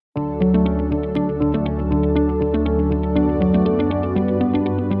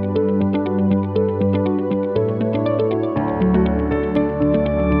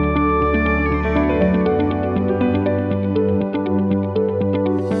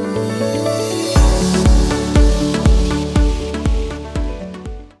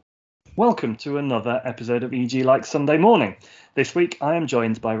Welcome to another episode of EG Like Sunday Morning. This week I am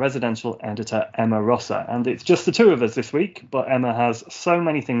joined by residential editor Emma Rosser, and it's just the two of us this week, but Emma has so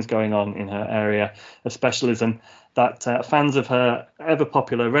many things going on in her area of specialism that fans of her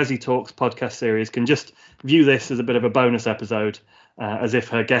ever-popular Resi Talks podcast series can just view this as a bit of a bonus episode, as if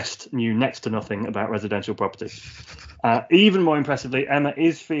her guest knew next to nothing about residential property. Even more impressively, Emma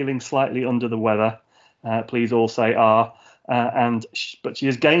is feeling slightly under the weather. Please all say "ah." But she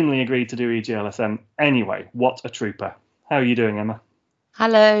has gamely agreed to do EGLSM anyway. What a trooper. How are you doing, Emma?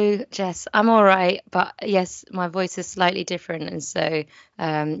 Hello, Jess. I'm all right, but yes, my voice is slightly different, and so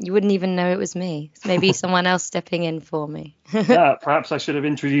you wouldn't even know it was me. Maybe someone else stepping in for me. Yeah, perhaps I should have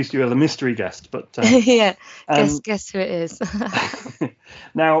introduced you as a mystery guest, but yeah, guess who it is.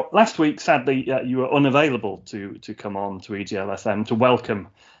 Now, last week, sadly, you were unavailable to come on to EGLSM to welcome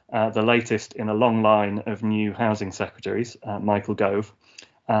the latest in a long line of new housing secretaries, Michael Gove.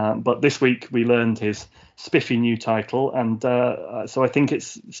 But this week we learned his spiffy new title, and so I think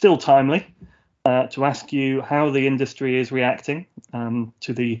it's still timely to ask you how the industry is reacting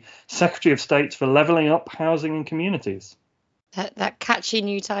to the Secretary of State for Levelling Up Housing and Communities. That catchy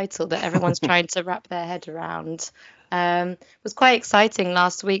new title that everyone's trying to wrap their head around was quite exciting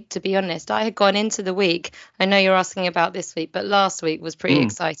last week, to be honest. I had gone into the week, I know you're asking about this week, but last week was pretty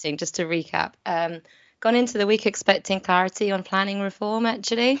exciting, just to recap. Gone into the week expecting clarity on planning reform,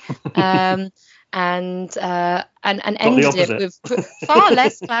 actually, and ended it with far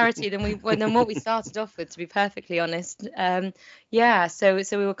less clarity than what we started off with, to be perfectly honest. So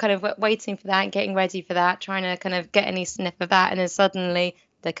we were kind of waiting for that, getting ready for that, trying to kind of get any sniff of that, and then suddenly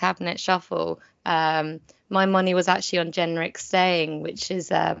the cabinet shuffle. My money was actually on Jenrick staying, which is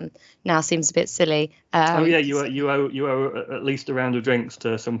now seems a bit silly. You owe at least a round of drinks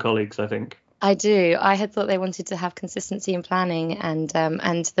to some colleagues, I think. I do. I had thought they wanted to have consistency in planning and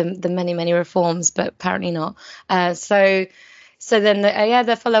the many reforms, but apparently not. So then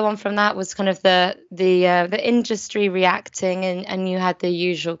the follow on from that was kind of the industry reacting, and you had the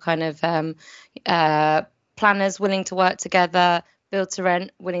usual kind of planners willing to work together, build to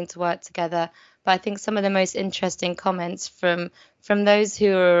rent willing to work together. But I think some of the most interesting comments from those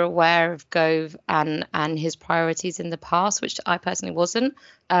who are aware of Gove and his priorities in the past, which I personally wasn't,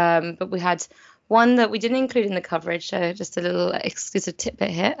 but we had one that we didn't include in the coverage, so just a little exclusive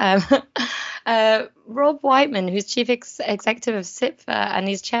tidbit here. Rob Whiteman, who's chief executive of SIPFA and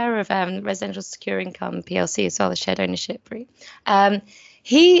he's chair of Residential Secure Income PLC as well, the shared ownership REIT.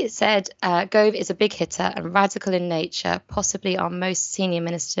 He said Gove is a big hitter and radical in nature, possibly our most senior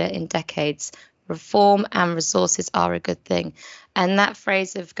minister in decades. Reform and resources are a good thing. And that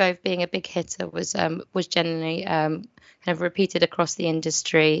phrase of Gove being a big hitter was generally kind of repeated across the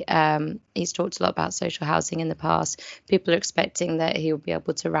industry. He's talked a lot about social housing in the past. People are expecting that he will be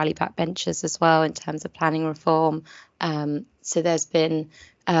able to rally backbenchers as well in terms of planning reform. So there's been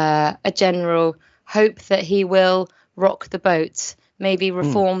a general hope that he will rock the boat, maybe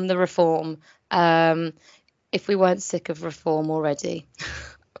reform the reform, if we weren't sick of reform already.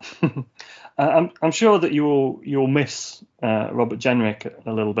 I'm sure that you'll miss Robert Jenrick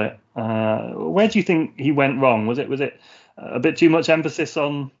a little bit. Where do you think he went wrong? Was it a bit too much emphasis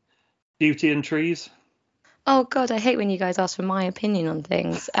on beauty and trees? Oh God, I hate when you guys ask for my opinion on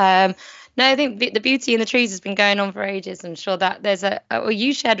things. No, I think the beauty and the trees has been going on for ages. I'm sure that there's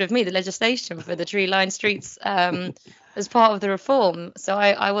you shared with me the legislation for the tree-lined streets as part of the reform, so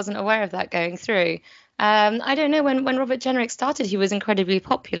I wasn't aware of that going through. I don't know, when Robert Jenrick started, he was incredibly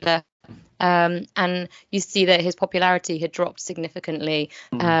popular. And you see that his popularity had dropped significantly.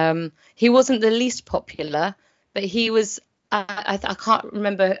 He wasn't the least popular, but he was, I can't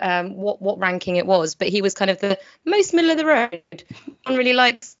remember what ranking it was, but he was kind of the most middle of the road. No one really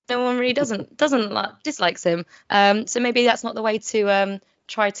likes, no one really dislikes him. So maybe that's not the way to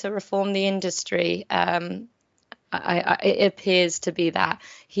try to reform the industry. It appears to be that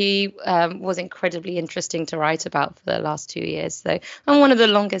he was incredibly interesting to write about for the last 2 years. So I'm one of the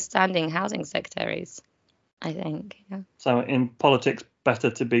longest standing housing secretaries, I think. Yeah. So in politics,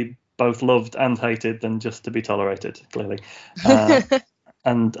 better to be both loved and hated than just to be tolerated, clearly.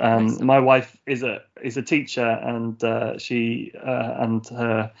 And my wife is a teacher, and she and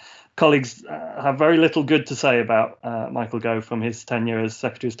her colleagues have very little good to say about Michael Gove from his tenure as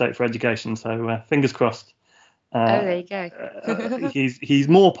Secretary of State for Education. So fingers crossed. There you go. He's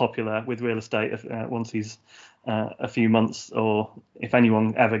more popular with real estate once he's a few months, or if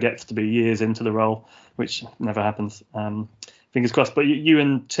anyone ever gets to be years into the role, which never happens. Fingers crossed. But you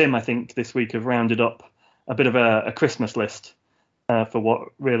and Tim, I think, this week have rounded up a bit of a Christmas list for what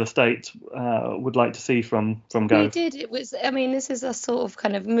real estate would like to see from We Gove. did. It was, I mean, this is a sort of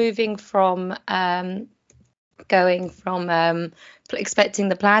kind of moving from going from expecting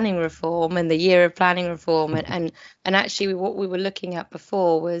the planning reform and the year of planning reform, and actually what we were looking at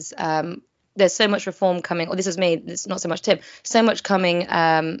before was there's so much reform coming, or this is me, it's not so much Tim, so much coming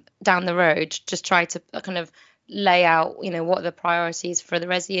down the road. Just try to kind of lay out, what are the priorities for the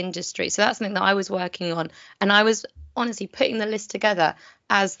resi industry. So that's something that I was working on, and I was honestly putting the list together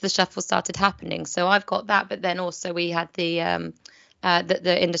as the shuffle started happening. So I've got that, but then also we had the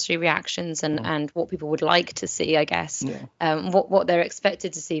industry reactions and what people would like to see, I guess, what they're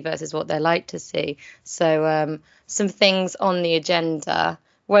expected to see versus what they like to see. So some things on the agenda,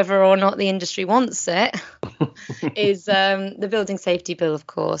 whether or not the industry wants it, is the building safety bill, of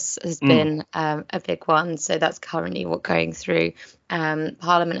course, has been a big one. So that's currently what's going through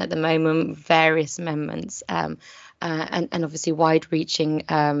Parliament at the moment, various amendments, and obviously wide-reaching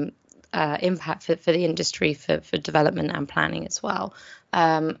impact for the industry, for development and planning as well,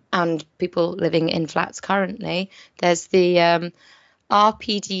 and people living in flats currently. There's the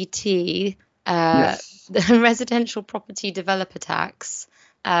RPDT, the residential property developer tax,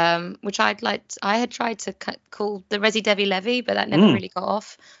 which I had tried to call the Resi Devi levy, but that never really got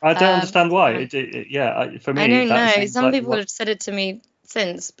off. I don't understand why. For me, I don't know. Some like people have said it to me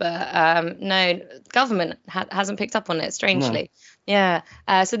since, but no, government hasn't picked up on it, strangely. No.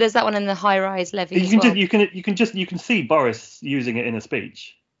 Yeah. So there's that one in the high-rise levy. You can see Boris using it in a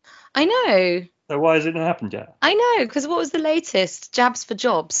speech. I know. So why has it not happened yet? I know, because what was the latest? Jabs for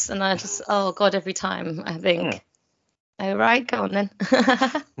jobs, and I just, oh god, every time I think. Yeah. Oh right, go on then.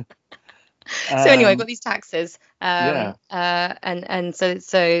 So anyway, I've got these taxes, and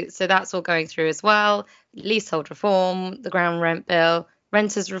so that's all going through as well. Leasehold reform, the ground rent bill,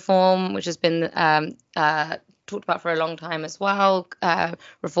 renters reform, which has been talked about for a long time as well,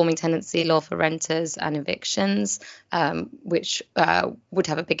 reforming tenancy law for renters and evictions, which would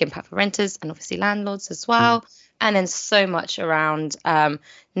have a big impact for renters and obviously landlords as well. And then so much around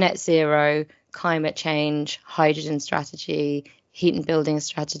net zero, climate change, hydrogen strategy, heat and building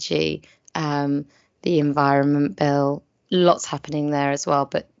strategy, the environment bill, lots happening there as well,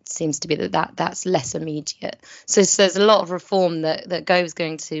 but seems to be that's less immediate. So there's a lot of reform that Gove's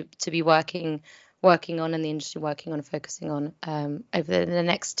going to be working on, and the industry working on and focusing on over the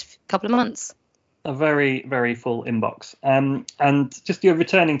next couple of months. A very, very full inbox. And just you're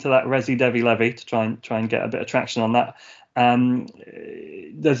returning to that Resi Devi levy to try and get a bit of traction on that.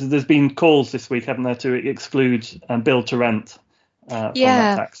 There's been calls this week, haven't there, to exclude build to rent from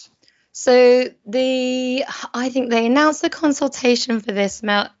that tax. So I think they announced the consultation for this.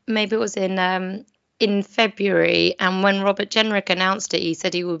 Maybe it was in February, and when Robert Jenrick announced it, he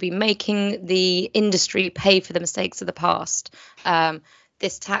said he would be making the industry pay for the mistakes of the past.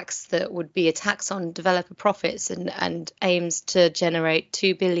 This tax that would be a tax on developer profits and aims to generate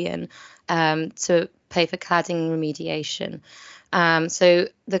 $2 billion to pay for cladding remediation. So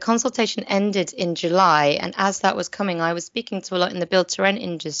the consultation ended in July, and as that was coming, I was speaking to a lot in the build to rent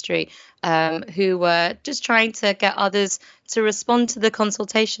industry who were just trying to get others to respond to the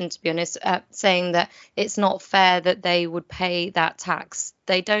consultation, to be honest, saying that it's not fair that they would pay that tax.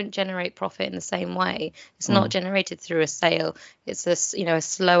 They don't generate profit in the same way. It's not generated through a sale. It's a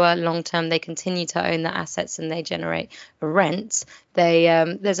slower long term. They continue to own the assets and they generate a rent.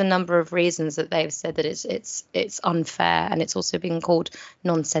 There's a number of reasons that they've said that it's unfair, and it's also been called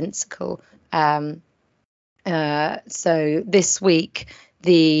nonsensical. So this week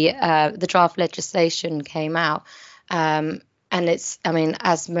the draft legislation came out, and it's, I mean,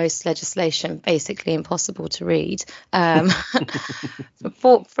 as most legislation, basically impossible to read.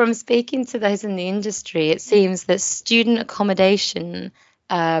 From speaking to those in the industry, it seems that student accommodation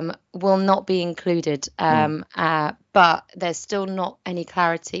will not be included, but there's still not any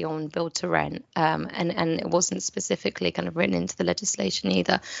clarity on build to rent, and it wasn't specifically kind of written into the legislation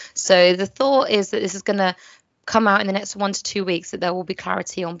either. So the thought is that this is going to come out in the next 1 to 2 weeks, that there will be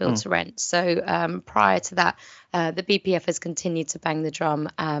clarity on build to rent. So prior to that, the BPF has continued to bang the drum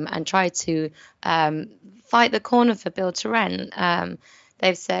and try to fight the corner for build to rent.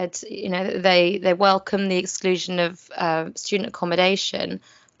 They've said, they welcome the exclusion of student accommodation,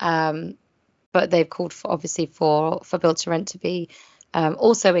 but they've called for, obviously, for build to rent to be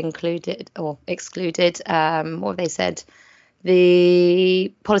also included or excluded. What have they said?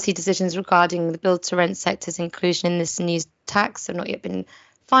 The policy decisions regarding the build to rent sector's inclusion in this new tax have not yet been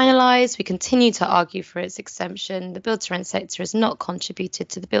finalised. We continue to argue for its exemption. The build to rent sector has not contributed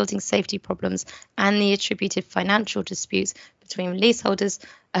to the building safety problems and the attributed financial disputes between freeholders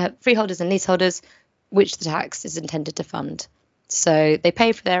and leaseholders, which the tax is intended to fund. So they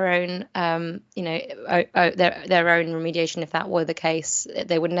pay for their own, their own remediation. If that were the case,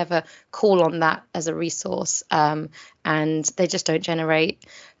 they would never call on that as a resource, and they just don't generate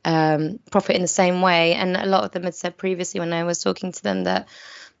profit in the same way. And a lot of them had said previously when I was talking to them that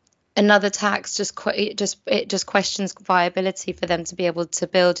another tax just questions viability for them to be able to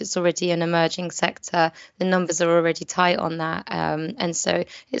build. It's already an emerging sector. The numbers are already tight on that, and so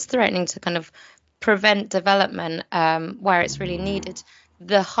it's threatening to kind of prevent development where it's really needed.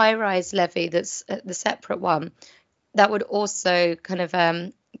 The high-rise levy, that's the separate one, that would also kind of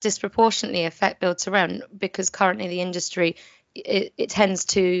disproportionately affect build to rent, because currently the industry it tends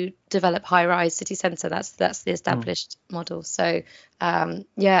to develop high-rise city centre. That's the established model. So a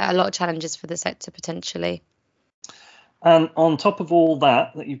lot of challenges for the sector potentially. And on top of all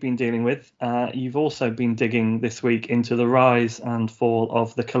that you've been dealing with, you've also been digging this week into the rise and fall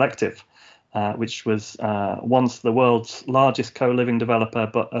of The Collective, which was once the world's largest co-living developer,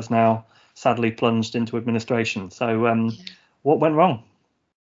 but has now sadly plunged into administration. So what went wrong?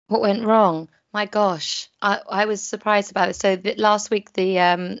 What went wrong? My gosh, I was surprised about it. So last week,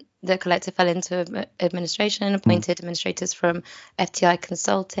 the Collective fell into administration, appointed administrators from FTI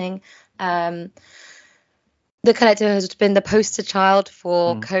Consulting. The Collective has been the poster child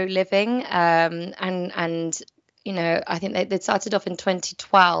for co-living, and I think they started off in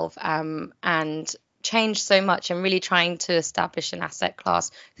 2012 and changed so much and really trying to establish an asset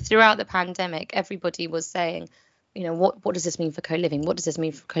class. Throughout the pandemic, everybody was saying, what does this mean for co-living? What does this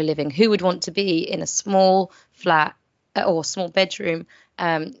mean for co-living? Who would want to be in a small flat or small bedroom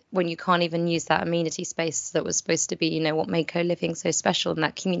when you can't even use that amenity space that was supposed to be, what made co-living so special, and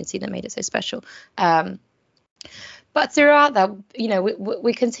that community that made it so special. But throughout that,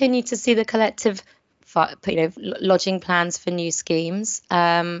 we continue to see the Collective, lodging plans for new schemes,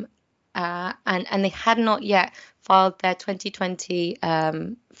 and they had not yet filed their 2020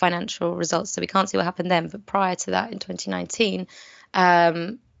 financial results, so we can't see what happened then. But prior to that, in 2019,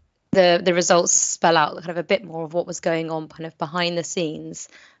 the results spell out kind of a bit more of what was going on kind of behind the scenes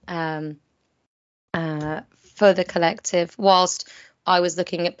for the Collective. Whilst I was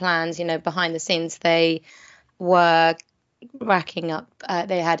looking at plans, behind the scenes, they were racking up.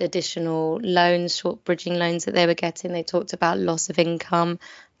 They had additional loans, short bridging loans that they were getting. They talked about loss of income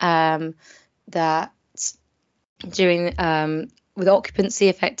that during with occupancy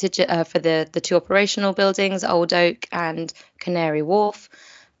affected for the two operational buildings, Old Oak and Canary Wharf.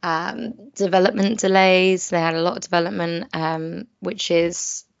 Development delays. They had a lot of development, which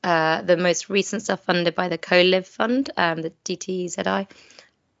is the most recent stuff funded by the Co-Live Fund, the DTZI.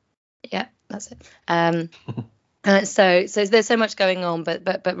 Yeah, that's it. So there's so much going on,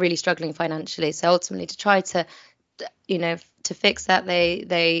 but really struggling financially. So ultimately, to try to to fix that,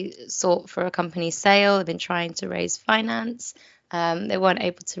 they sought for a company sale. They've been trying to raise finance. They weren't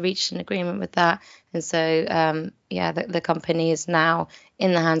able to reach an agreement with that, and so the company is now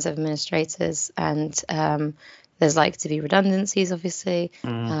in the hands of administrators, and there's likely to be redundancies, obviously,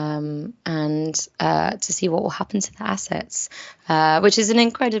 and to see what will happen to the assets, which is an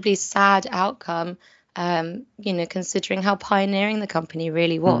incredibly sad outcome, considering how pioneering the company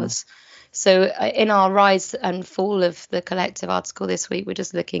really was. So in our rise and fall of the Collective article this week, we're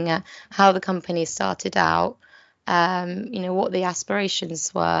just looking at how the company started out, what the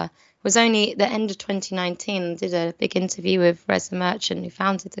aspirations were. It was only the end of 2019, did a big interview with Reza Merchant, who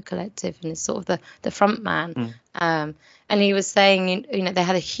founded the Collective and is sort of the front man. And he was saying, they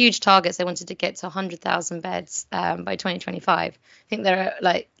had a huge target. They wanted to get to 100,000 beds by 2025. I think there are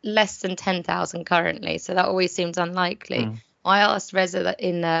like less than 10,000 currently. So that always seems unlikely. I asked Reza that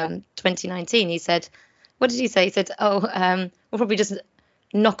in 2019, he said, what did he say? He said, we'll probably just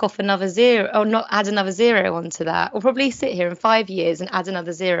knock off another zero, or not add another zero onto that. We'll probably sit here in 5 years and add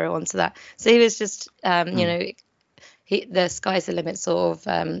another zero onto that. So he was just, the sky's the limit sort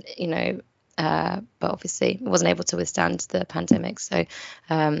of, but obviously wasn't able to withstand the pandemic. So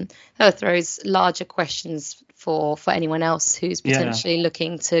that throws larger questions for anyone else who's potentially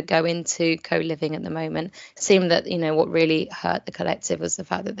looking to go into co-living at the moment. It seemed that what really hurt the Collective was the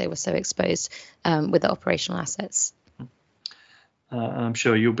fact that they were so exposed with the operational assets. I'm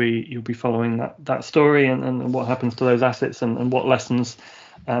sure you'll be following that story and what happens to those assets and what lessons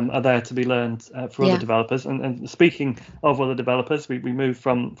are there to be learned for other developers. And speaking of other developers, we move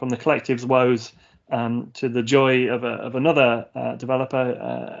from the Collective's woes to the joy of another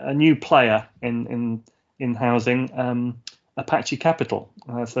developer, a new player in housing, Apache Capital.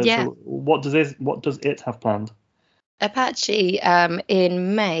 So what does it have planned? Apache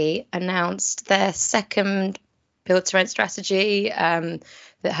in May announced their second build to rent strategy.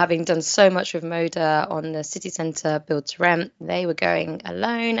 That having done so much with Moda on the city centre build to rent, they were going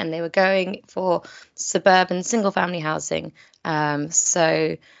alone and they were going for suburban single family housing.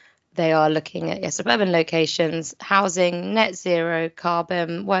 So they are looking at suburban locations, housing, net zero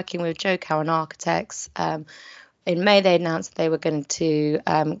carbon, working with Joe Cowan Architects. In May, they announced they were going to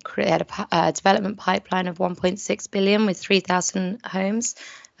create a development pipeline of 1.6 billion with 3,000 homes.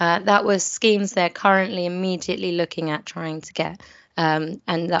 That was schemes they're currently immediately looking at trying to get, and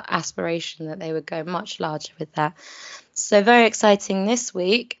the aspiration that they would go much larger with that. So very exciting this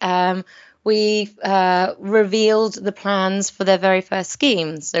week. We revealed the plans for their very first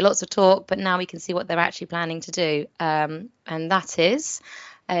scheme. So lots of talk, but now we can see what they're actually planning to do. And that is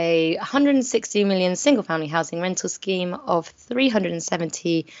a 160 million single family housing rental scheme of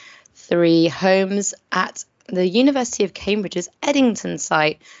 373 homes at the University of Cambridge's Eddington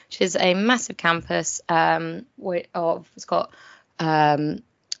site, which is a massive campus. It's got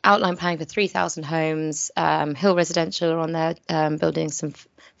outline planning for 3,000 homes. Hill Residential are on there, building some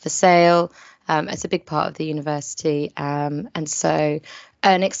for sale. It's a big part of the university, and so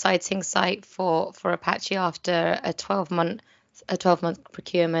an exciting site for Apache after a 12-month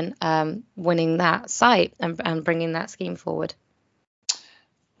procurement, winning that site and bringing that scheme forward.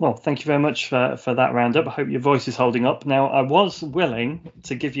 Well, thank you very much for that roundup. I hope your voice is holding up. Now, I was willing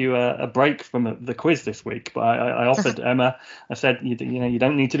to give you a break from the quiz this week, but I offered Emma. I said, you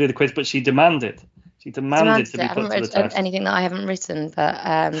don't need to do the quiz, but she demanded. She demanded to be put to the test. I haven't read anything that I haven't written,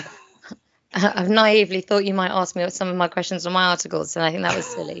 but I've naively thought you might ask me some of my questions on my articles, and I think that was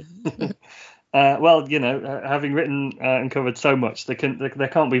silly. Well, having written and covered so much, there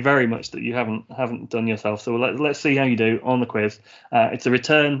can't be very much that you haven't done yourself. So let's see how you do on the quiz. It's a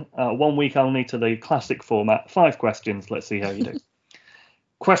return, 1 week only, to the classic format, 5 questions. Let's see how you do.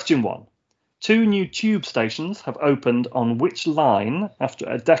 Question 1. 2 new tube stations have opened on which line after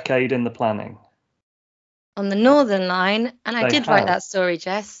a decade in the planning? On the Northern Line, and I did write that story,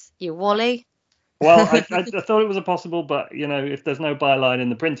 Jess. You Wally. Well, I thought it was a possible, but if there's no byline in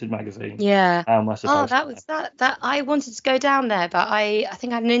the printed magazine, yeah. How am I supposed that was that I wanted to go down there, but I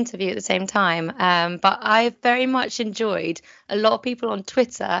think I had an interview at the same time. But I very much enjoyed a lot of people on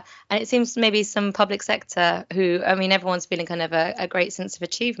Twitter, and it seems maybe some public sector everyone's feeling kind of a great sense of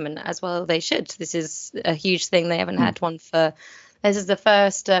achievement as well. They should. This is a huge thing. They haven't had one for. This is the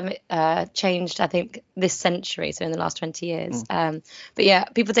first changed, I think, this century, so in the last 20 years. But yeah,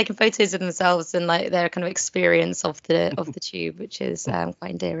 people taking photos of themselves and like their kind of experience of the tube, which is quite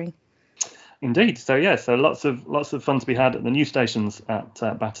endearing. Indeed. So lots of fun to be had at the new stations at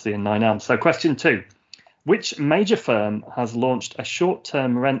Battersea and Nine Elms. So question 2. Which major firm has launched a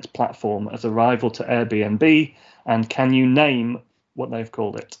short-term rent platform as a rival to Airbnb, and can you name what they've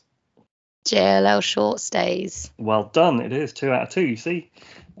called it? JLL Short Stays. Well done. It is 2 out of 2. You see,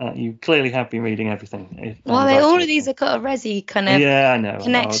 you clearly have been reading everything. All of these have got a Resi kind of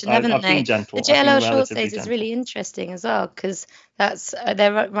connection, haven't I've they? been gentle. The JLL Short Stays is really interesting as well, because that's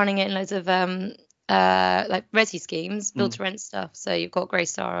they're running it in loads of like Resi schemes, build to rent stuff. So you've got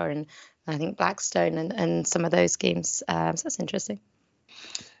Greystar and I think Blackstone and some of those schemes. So that's interesting.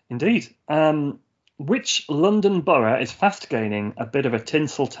 Indeed. Which London borough is fast gaining a bit of a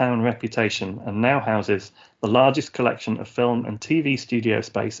Tinseltown reputation and now houses the largest collection of film and TV studio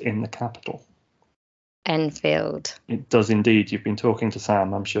space in the capital? Enfield. It does indeed. You've been talking to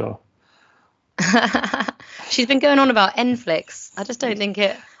Sam, I'm sure. She's been going on about Enflix. I just don't think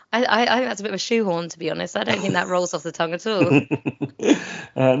it. I think that's a bit of a shoehorn, to be honest. I don't think that rolls off the tongue at all.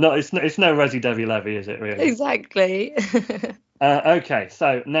 No, it's no Resi Devi Levy, is it really? Exactly. Okay,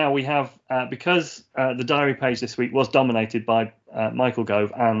 so now we have, because the diary page this week was dominated by Michael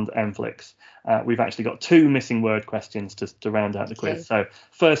Gove and Enflix, we've actually got 2 missing word questions to round out the quiz. So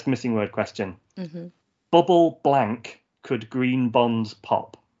first missing word question. Mm-hmm. Bubble blank, could green bonds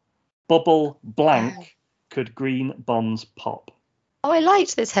pop? Bubble blank, could green bonds pop? Oh, I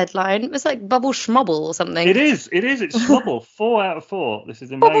liked this headline. It was like Bubble Schmubble or something. It is. It's Schmubble. 4 out of 4. This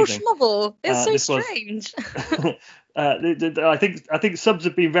is amazing. Bubble Schmubble. It's so strange. I think subs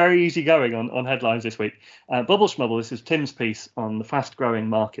have been very easygoing on headlines this week. Bubble Schmubble. This is Tim's piece on the fast-growing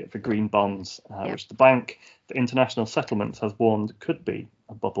market for green bonds, which the Bank for International Settlements has warned could be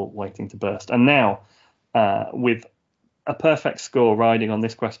a bubble waiting to burst. And now, with a perfect score riding on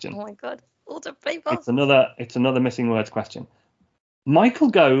this question. Oh my God! All the people. It's another missing words question. Michael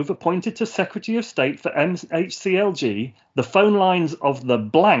Gove appointed to Secretary of State for HCLG. The phone lines of the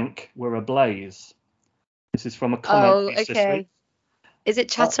blank were ablaze. This is from a comment piece this week. Is it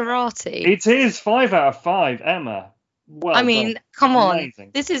Chatterati? It is 5 out of 5, Emma. Well I mean, done. come on.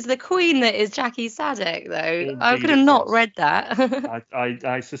 Amazing. This is the queen that is Jackie Sadek, though. I Indeed could have it not was. read that.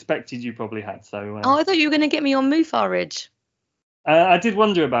 I suspected you probably had. So Oh, I thought you were going to get me on Mufar Ridge. I did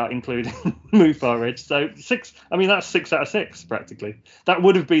wonder about including Mufar Ridge. So 6. I mean, that's 6 out of 6 practically. That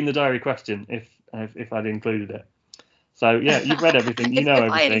would have been the diary question if I'd included it. So yeah, you've read everything. You know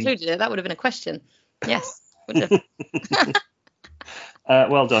If I had everything. included it, that would have been a question. Yes, would have.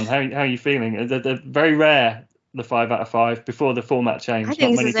 Well done. How are you feeling? They're very rare, the 5 out of 5 before the format change. I think Not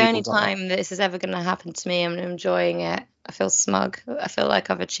this many is the only people got that. time that this is ever going to happen to me. I'm enjoying it. I feel smug. I feel like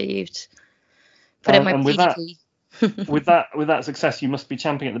I've achieved. Put in my And with that, PGP. with that success, you must be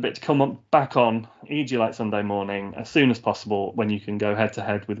champing at the bit to come back on EG Like Sunday Morning as soon as possible, when you can go head to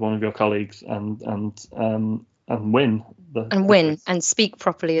head with one of your colleagues and win And win and speak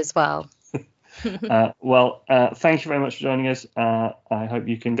properly as well. Well, thank you very much for joining us. I hope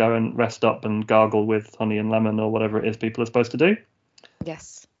you can go and rest up and gargle with honey and lemon or whatever it is people are supposed to do.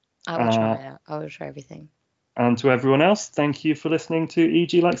 Yes, I will try it. I will try everything. And to everyone else, thank you for listening to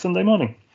EG Like Sunday Morning.